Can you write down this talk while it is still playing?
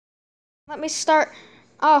Let me start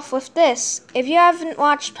off with this. If you haven't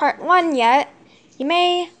watched part 1 yet, you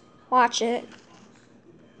may watch it.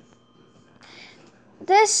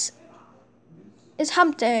 This is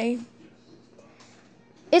hump day.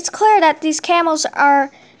 It's clear that these camels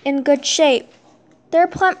are in good shape. Their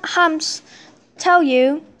plump humps tell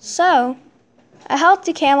you so. A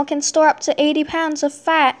healthy camel can store up to 80 pounds of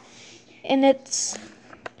fat in its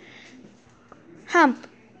hump.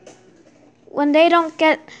 When they don't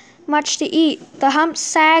get much to eat, the hump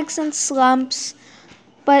sags and slumps,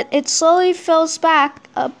 but it slowly fills back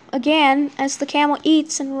up again as the camel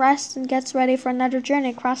eats and rests and gets ready for another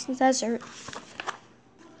journey across the desert.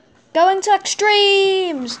 Going to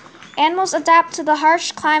extremes! Animals adapt to the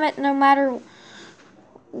harsh climate no matter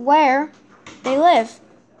where they live.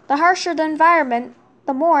 The harsher the environment,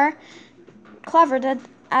 the more clever the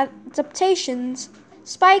adaptations.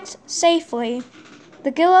 Spiked safely.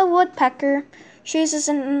 The gila woodpecker chooses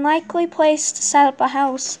an unlikely place to set up a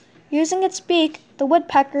house. Using its beak, the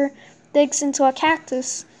woodpecker digs into a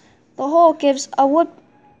cactus. The hole gives a woodpecker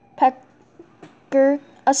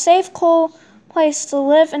a safe, cool place to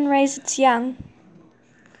live and raise its young.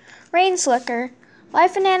 Rain slicker.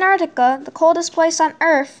 Life in Antarctica, the coldest place on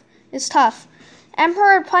Earth, is tough.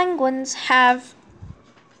 Emperor penguins have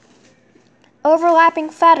overlapping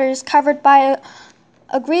feathers covered by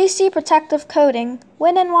a greasy protective coating.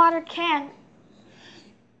 Wind and water can't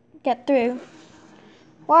get through.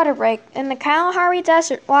 Water break. In the Kalahari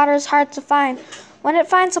Desert, water is hard to find. When it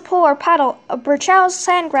finds a pool or puddle, a Burchell's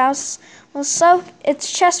sandgrouse will soak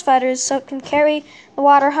its chest feathers so it can carry the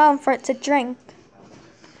water home for it to drink.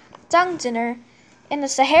 Dung dinner. In the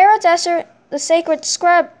Sahara Desert, the sacred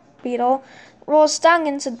scrub beetle rolls dung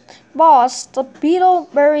into balls. The beetle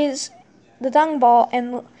buries the dung ball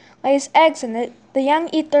and lays eggs in it. The young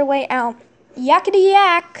eat their way out. Yakety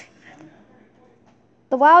yak!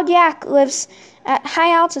 The wild yak lives at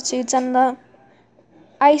high altitudes on the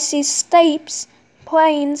icy steppes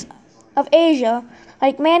plains of Asia.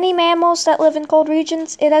 Like many mammals that live in cold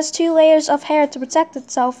regions, it has 2 layers of hair to protect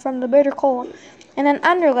itself from the bitter cold, and an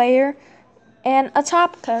underlayer and a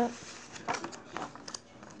top coat.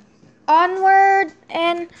 Onward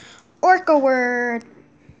and orca word.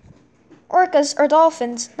 Orcas are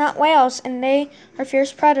dolphins, not whales, and they are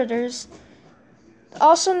fierce predators.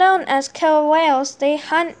 Also known as killer whales, they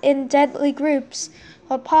hunt in deadly groups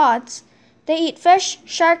called pods. They eat fish,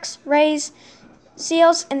 sharks, rays,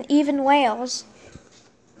 seals, and even whales.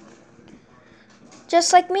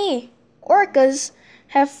 Just like me, orcas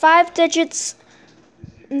have 5 digits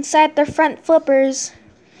inside their front flippers.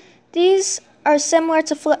 These are similar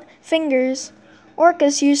to fingers.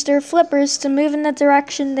 Orcas use their flippers to move in the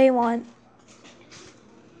direction they want.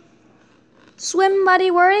 Swim muddy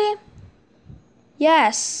wordy?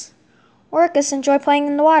 Yes. Orcas enjoy playing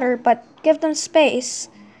in the water, but give them space.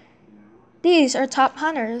 These are top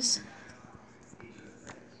hunters.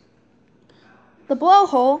 The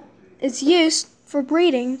blowhole is used for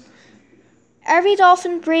breathing. Every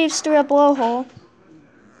dolphin breathes through a blowhole.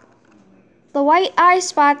 The white eye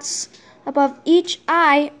spots above each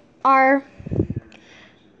eye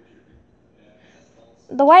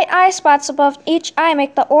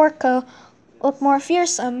make the orca look more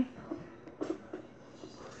fearsome.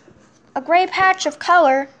 A gray patch of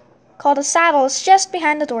color called a saddle is just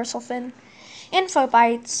behind the dorsal fin. Info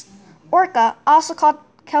bites. Orca, also called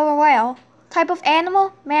killer whale. Type of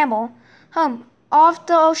animal, mammal. Home, all of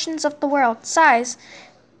the oceans of the world. Size.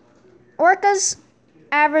 Orcas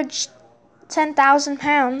average 10,000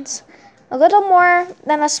 pounds, a little more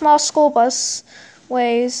than a small school bus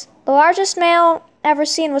weighs. The largest male ever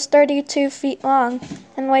seen was 32 feet long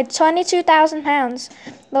and weighed 22,000 pounds.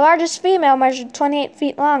 The largest female measured 28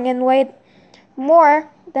 feet long and weighed more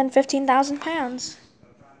than 15,000 pounds.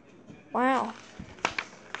 Wow.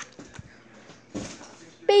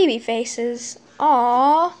 Baby faces.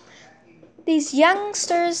 Aww. These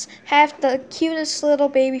youngsters have the cutest little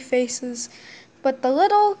baby faces. But the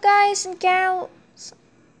little guys and gals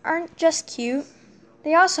aren't just cute.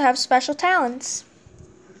 They also have special talents.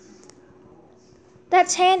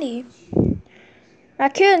 That's handy.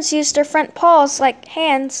 Raccoons use their front paws like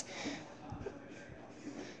hands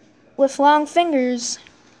with long fingers.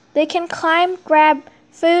 They can climb, grab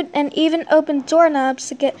food, and even open doorknobs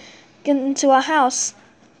to get into a house.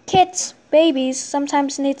 Kids, babies,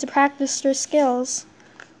 sometimes need to practice their skills.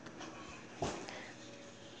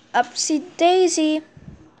 Upsy-daisy.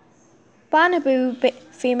 Bonobo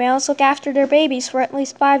females look after their babies for at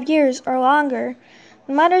least 5 years or longer.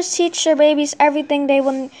 Mothers teach their babies everything they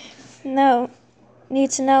will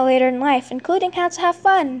need to know later in life, including how to have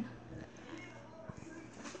fun.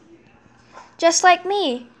 Just like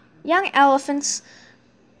me, Young elephants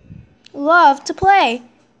love to play.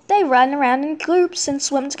 They run around in groups and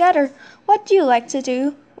swim together. What do you like to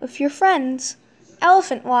do with your friends?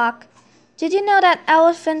 Elephant walk. Did you know that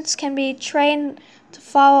elephants can be trained to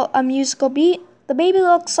follow a musical beat? The baby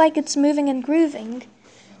looks like it's moving and grooving.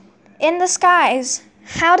 In the skies.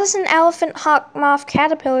 How does an elephant hawk moth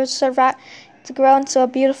caterpillar survive to grow into a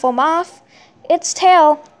beautiful moth? Its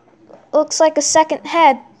tail looks like a second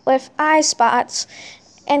head with eye spots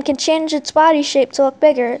and can change its body shape to look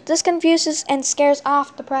bigger. This confuses and scares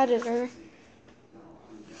off the predator.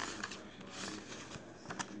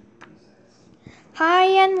 High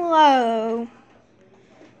and low.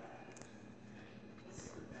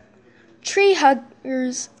 Tree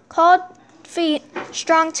huggers. Clawed feet,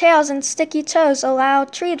 strong tails, and sticky toes allow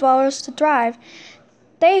tree dwellers to thrive.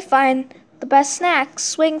 They find the best snacks,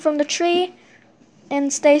 swing from the tree,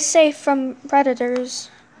 and stay safe from predators.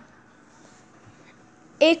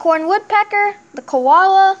 Acorn woodpecker, the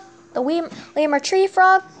koala, the lemur tree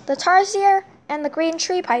frog, the tarsier, and the green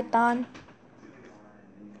tree python,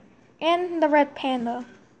 and the red panda.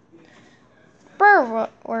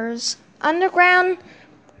 Burrowers. Underground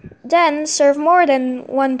dens serve more than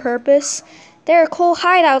one purpose. They are cool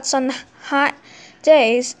hideouts on hot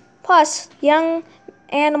days. Plus, young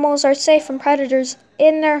animals are safe from predators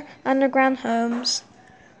in their underground homes.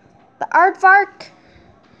 The aardvark,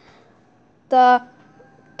 the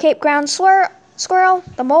Cape ground squirrel,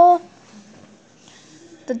 the mole,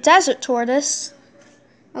 the desert tortoise.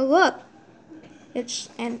 Oh look, it's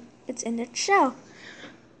in its shell.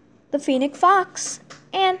 The phoenix fox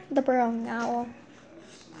and the burrowing owl.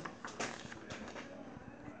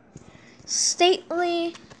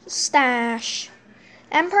 Stately stash.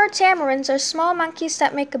 Emperor tamarins are small monkeys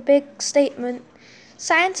that make a big statement.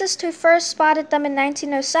 Scientists who first spotted them in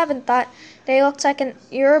 1907 thought they looked like an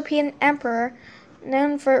European emperor,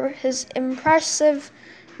 known for his impressive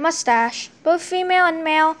mustache. Both female and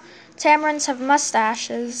male tamarins have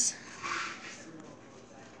mustaches,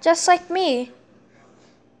 just like me.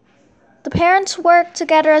 The parents work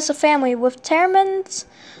together as a family. With tamarins,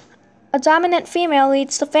 a dominant female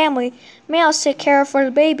leads the family. Males take care of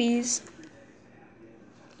the babies.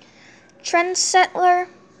 Trendsetter.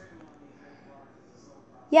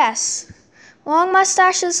 Yes. Long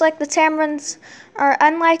mustaches like the tamarins are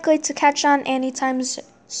unlikely to catch on anytime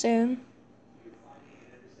soon.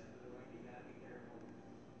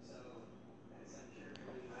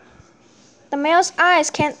 The male's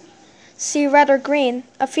eyes can't see red or green.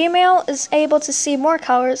 A female is able to see more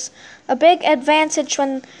colors, a big advantage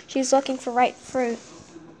when she's looking for ripe fruit.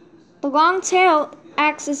 The long tail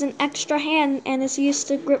acts as an extra hand and is used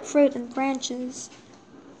to grip fruit and branches.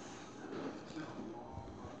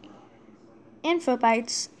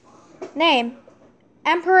 Infobites. Name: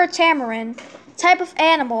 Emperor tamarin. Type of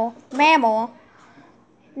animal: mammal.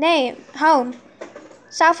 Name: home: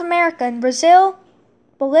 South America and Brazil,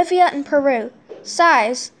 Bolivia, and Peru.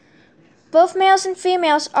 Size: both males and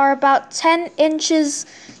females are about 10 inches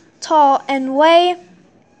tall and weigh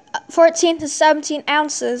 14 to 17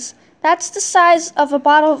 ounces. That's the size of a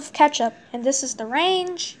bottle of ketchup, and this is the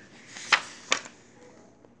range.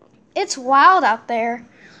 It's wild out there.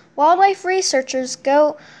 Wildlife researchers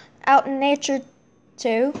go out in nature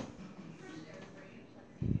too.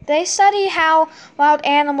 They study how wild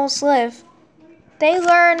animals live. They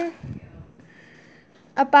learn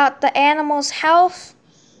about the animals' health,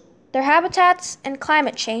 their habitats, and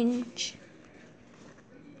climate change.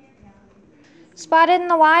 Spotted in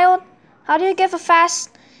the wild? How do you give a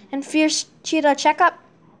fast and fierce cheetah a checkup?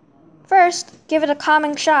 First, give it a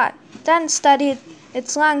calming shot. Then study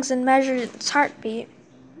its lungs and measure its heartbeat.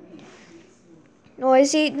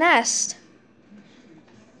 Noisy nest.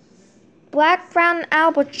 Black-brown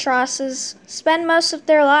albatrosses spend most of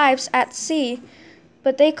their lives at sea,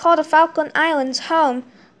 but they call the Falkland Islands home.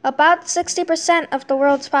 About 60% of the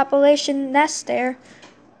world's population nests there.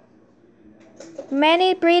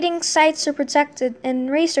 Many breeding sites are protected,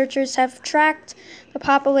 and researchers have tracked the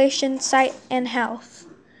population site and health.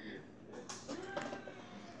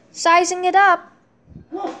 Sizing it up.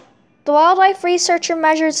 The wildlife researcher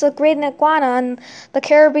measures the great iguana on the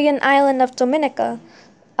Caribbean island of Dominica.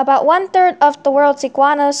 About 1/3 of the world's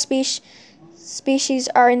iguana species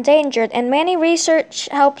are endangered, and many research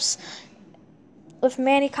helps with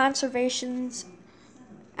many conservation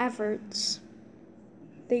efforts.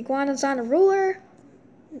 The iguana's on a ruler.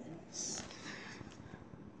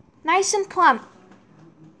 Nice and plump.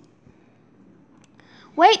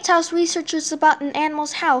 Weight tells researchers about an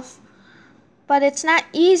animal's health, but it's not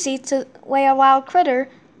easy to weigh a wild critter.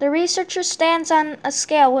 The researcher stands on a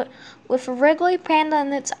scale with a wriggly panda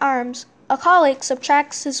in its arms. A colleague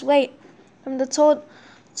subtracts his weight from the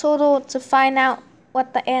total to find out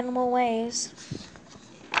what the animal weighs.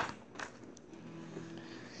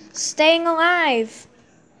 Staying alive.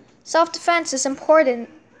 Self-defense is important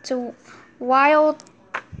to wild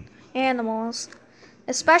animals,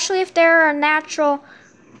 especially if they are a natural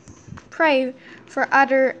prey for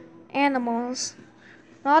other animals.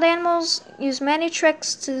 Wild animals use many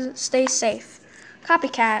tricks to stay safe.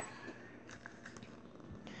 Copycat.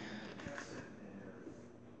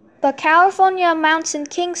 The California mountain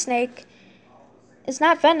king snake is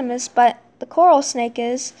not venomous, but the coral snake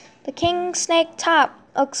is. The king snake top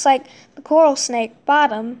looks like the coral snake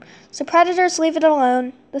bottom, so predators leave it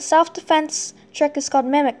alone. The self-defense trick is called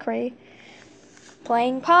mimicry.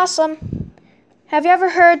 Playing possum. Have you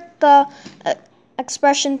ever heard the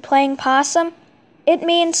expression playing possum? It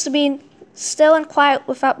means to be still and quiet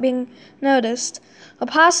without being noticed.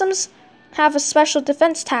 Opossums have a special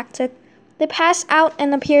defense tactic. They pass out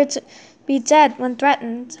and appear to be dead when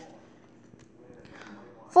threatened.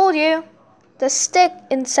 Fooled you. The stick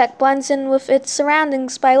insect blends in with its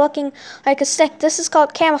surroundings by looking like a stick. This is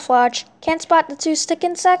called camouflage. Can't spot the two stick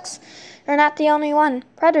insects? You're not the only one.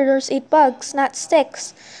 Predators eat bugs, not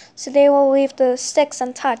sticks, so they will leave the sticks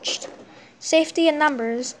untouched. Safety in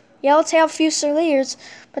numbers. Yellow-tailed fusiliers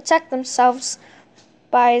protect themselves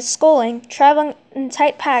by schooling, traveling in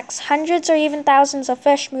tight packs. Hundreds or even thousands of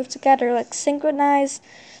fish move together like synchronized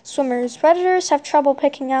swimmers. Predators have trouble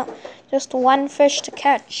picking out just one fish to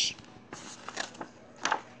catch.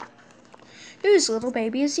 Whose little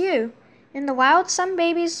baby is you? In the wild, some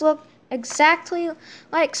babies look exactly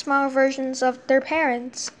like smaller versions of their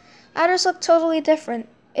parents. Others look totally different.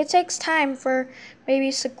 It takes time for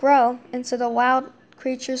babies to grow into the wild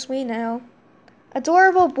creatures we know.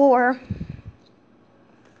 Adorable boar.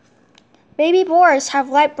 Baby boars have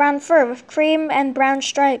light brown fur with cream and brown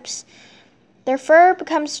stripes. Their fur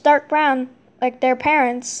becomes dark brown like their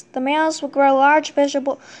parents. The males will grow large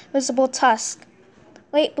visible tusks.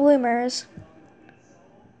 Late bloomers.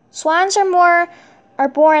 Swans are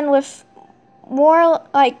born with more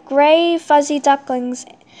like gray fuzzy ducklings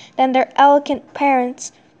than their elegant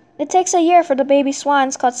parents. It takes a year for the baby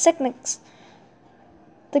swans called cygnets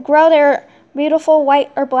to grow their beautiful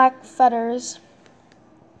white or black feathers.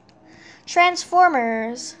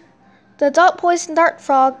 Transformers. The adult poison dart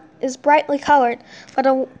frog is brightly colored, but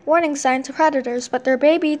a warning sign to predators, but their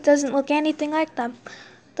baby doesn't look anything like them.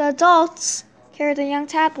 The adults carry the young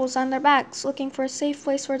tadpoles on their backs, looking for a safe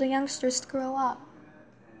place for the youngsters to grow up.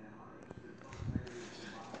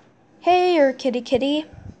 Hey, you're kitty kitty.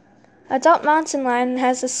 Adult mountain lion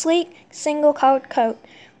has a sleek, single-colored coat.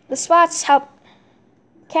 The spots help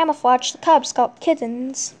camouflage the cubs called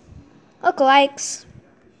kittens. Lookalikes.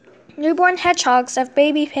 Newborn hedgehogs have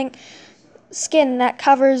baby pink skin that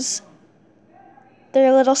covers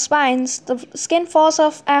their little spines. The skin falls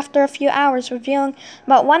off after a few hours, revealing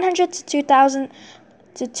about 100 to 2,000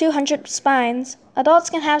 to 200 spines. Adults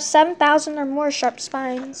can have 7,000 or more sharp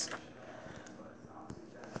spines.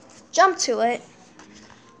 Jump to it.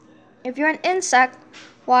 If you're an insect,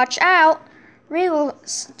 watch out. Real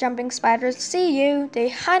jumping spiders see you, they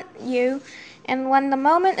hunt you, and when the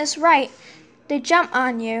moment is right, they jump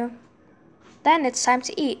on you. Then it's time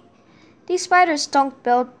to eat. These spiders don't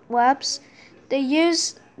build webs. They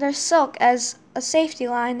use their silk as a safety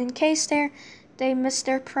line in case they miss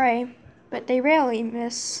their prey, but they rarely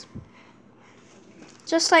miss.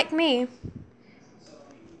 Just like me.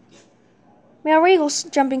 Male regal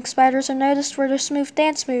jumping spiders are noticed for their smooth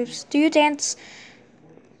dance moves. Do you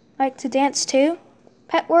like to dance too?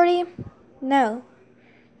 Pet worthy? No.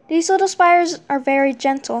 These little spiders are very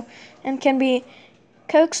gentle and can be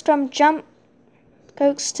coaxed to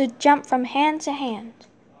jump from hand to hand.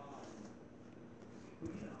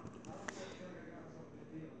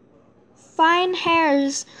 Fine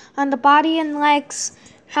hairs on the body and legs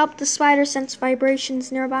help the spider sense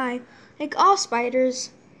vibrations nearby. Like all spiders,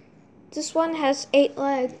 this one has 8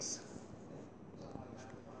 legs.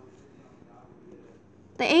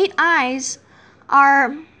 The 8 eyes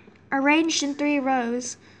are arranged in 3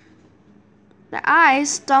 rows. The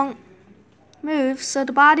eyes don't move, so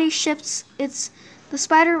the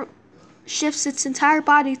spider shifts its entire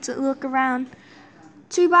body to look around.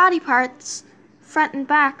 2 body parts, front and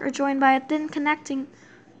back, are joined by a thin connecting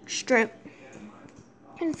strip.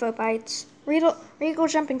 Infobites. Regal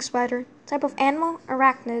jumping spider. Type of animal,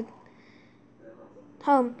 arachnid.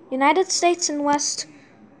 Home, United States and West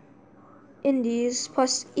Indies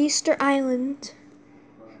plus Easter Island.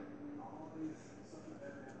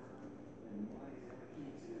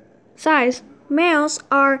 Size. Males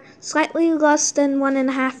are slightly less than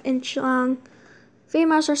 1.5 inch long.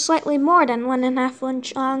 Females are slightly more than 1.5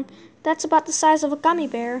 inch long. That's about the size of a gummy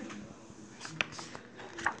bear.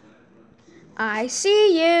 I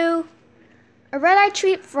see you. A red-eyed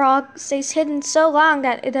tree frog stays hidden so long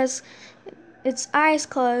that it has its eyes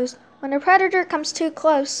closed. When a predator comes too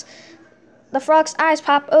close, the frog's eyes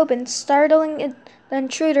pop open, startling the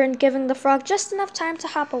intruder and giving the frog just enough time to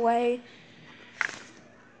hop away.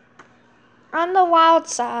 On the wild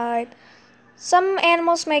side, some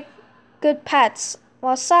animals make good pets,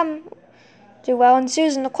 while some do well in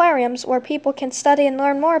zoos and aquariums where people can study and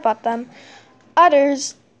learn more about them.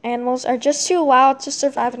 Others animals are just too wild to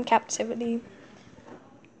survive in captivity.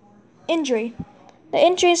 Injury. The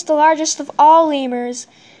injury is the largest of all lemurs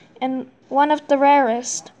and one of the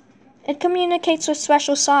rarest. It communicates with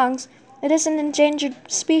special songs. It is an endangered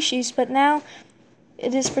species, but now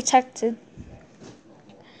it is protected.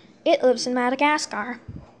 It lives in Madagascar.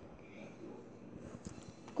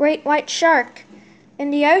 Great white shark. In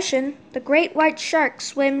the ocean, the great white shark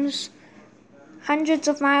swims hundreds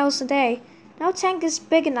of miles a day. No tank is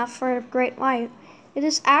big enough for a great white. It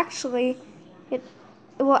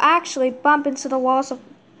will actually bump into the walls of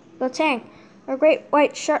the tank. A great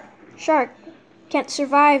white shark can't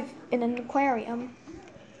survive in an aquarium.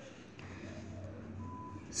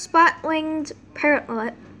 Spot-winged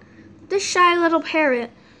parrotlet. This shy little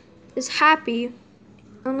parrot is happy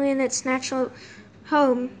only in its natural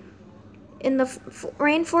home in the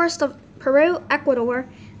rainforest of Peru, Ecuador,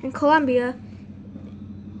 and Colombia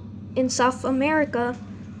in South America.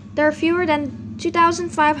 There are fewer than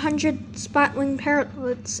 2,500 spot-winged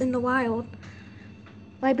parrotlets in the wild.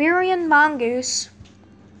 Liberian mongoose.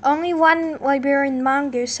 Only one Liberian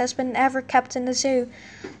mongoose has been ever kept in the zoo.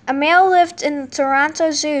 A male lived in the Toronto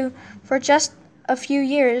Zoo for just a few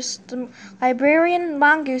years. The Liberian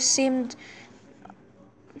mongoose seemed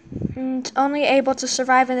only able to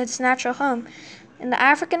survive in its natural home in the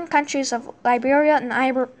African countries of Liberia and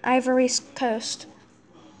Ivory Coast.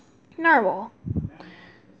 Narwhal.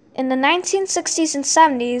 In the 1960s and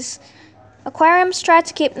 70s, aquariums tried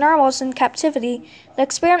to keep narwhals in captivity. The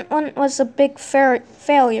experiment was a big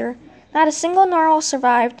failure. Not a single narwhal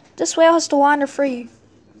survived. This whale has to wander free.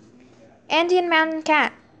 Andean mountain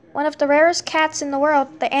cat. One of the rarest cats in the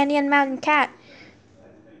world, the Andean mountain cat,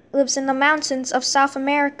 lives in the mountains of South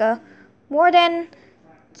America. More than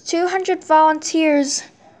 200 volunteers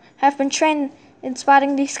have been trained in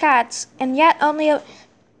spotting these cats, and yet only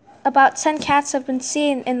about 10 cats have been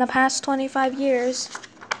seen in the past 25 years.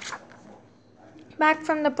 Back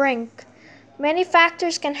from the brink. Many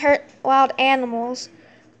factors can hurt wild animals.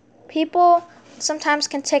 People sometimes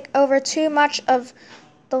can take over too much of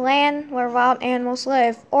the land where wild animals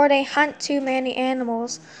live, or they hunt too many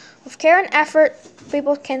animals. With care and effort,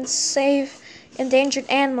 people can save endangered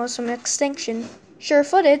animals from extinction.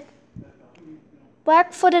 Sure-footed.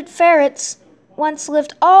 Black-footed ferrets once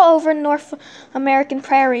lived all over North American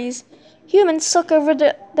prairies. Humans took over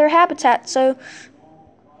their habitat, so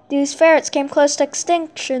these ferrets came close to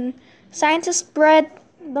extinction. Scientists bred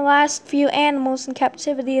the last few animals in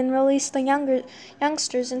captivity and released the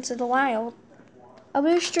youngsters into the wild. A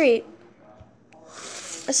blue street.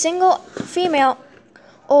 A single female,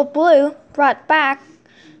 Old Blue, brought back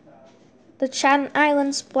the Chatham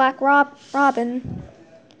Islands black robin.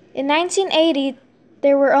 In 1980,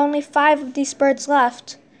 there were only 5 of these birds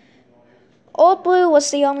left. Old Blue was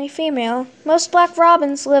the only female. Most black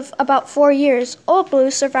robins live about 4 years. Old Blue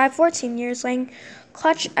survived 14 years, laying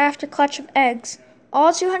clutch after clutch of eggs.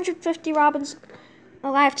 All 250 robins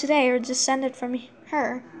alive today are descended from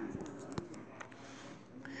her.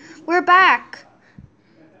 We're back.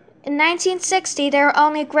 In 1960, there were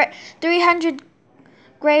only 300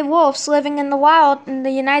 gray wolves living in the wild in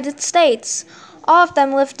the United States. All of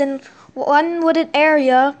them lived in one wooded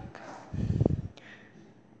area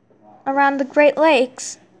around the Great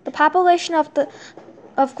Lakes. The population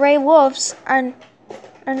of gray wolves are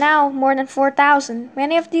now more than 4,000.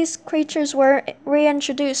 Many of these creatures were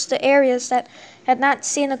reintroduced to areas that had not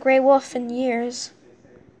seen a gray wolf in years.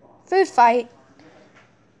 Food fight.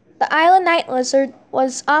 The island night lizard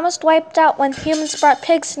was almost wiped out when humans brought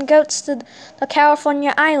pigs and goats to the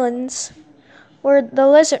California islands, where the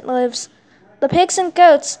lizard lives. The pigs and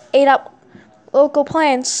goats ate up local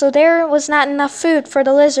plants, so there was not enough food for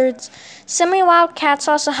the lizards. Semi-wildcats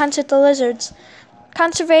also hunted the lizards.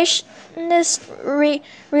 Conservationists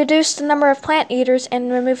reduced the number of plant eaters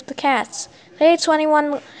and removed the cats. Today,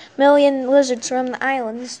 21 million lizards roam the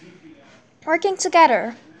islands. Working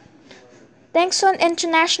together. Thanks to an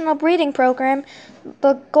international breeding program,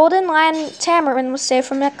 the golden lion tamarin was saved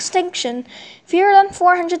from extinction. Fewer than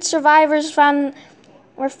 400 survivors found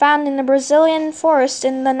were found in the Brazilian forest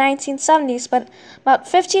in the 1970s, but about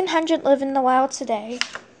 1,500 live in the wild today.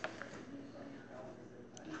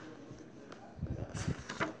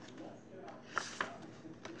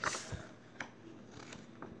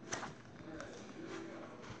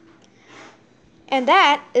 And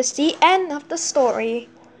that is the end of the story.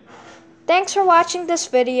 Thanks for watching this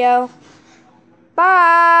video.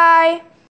 Bye!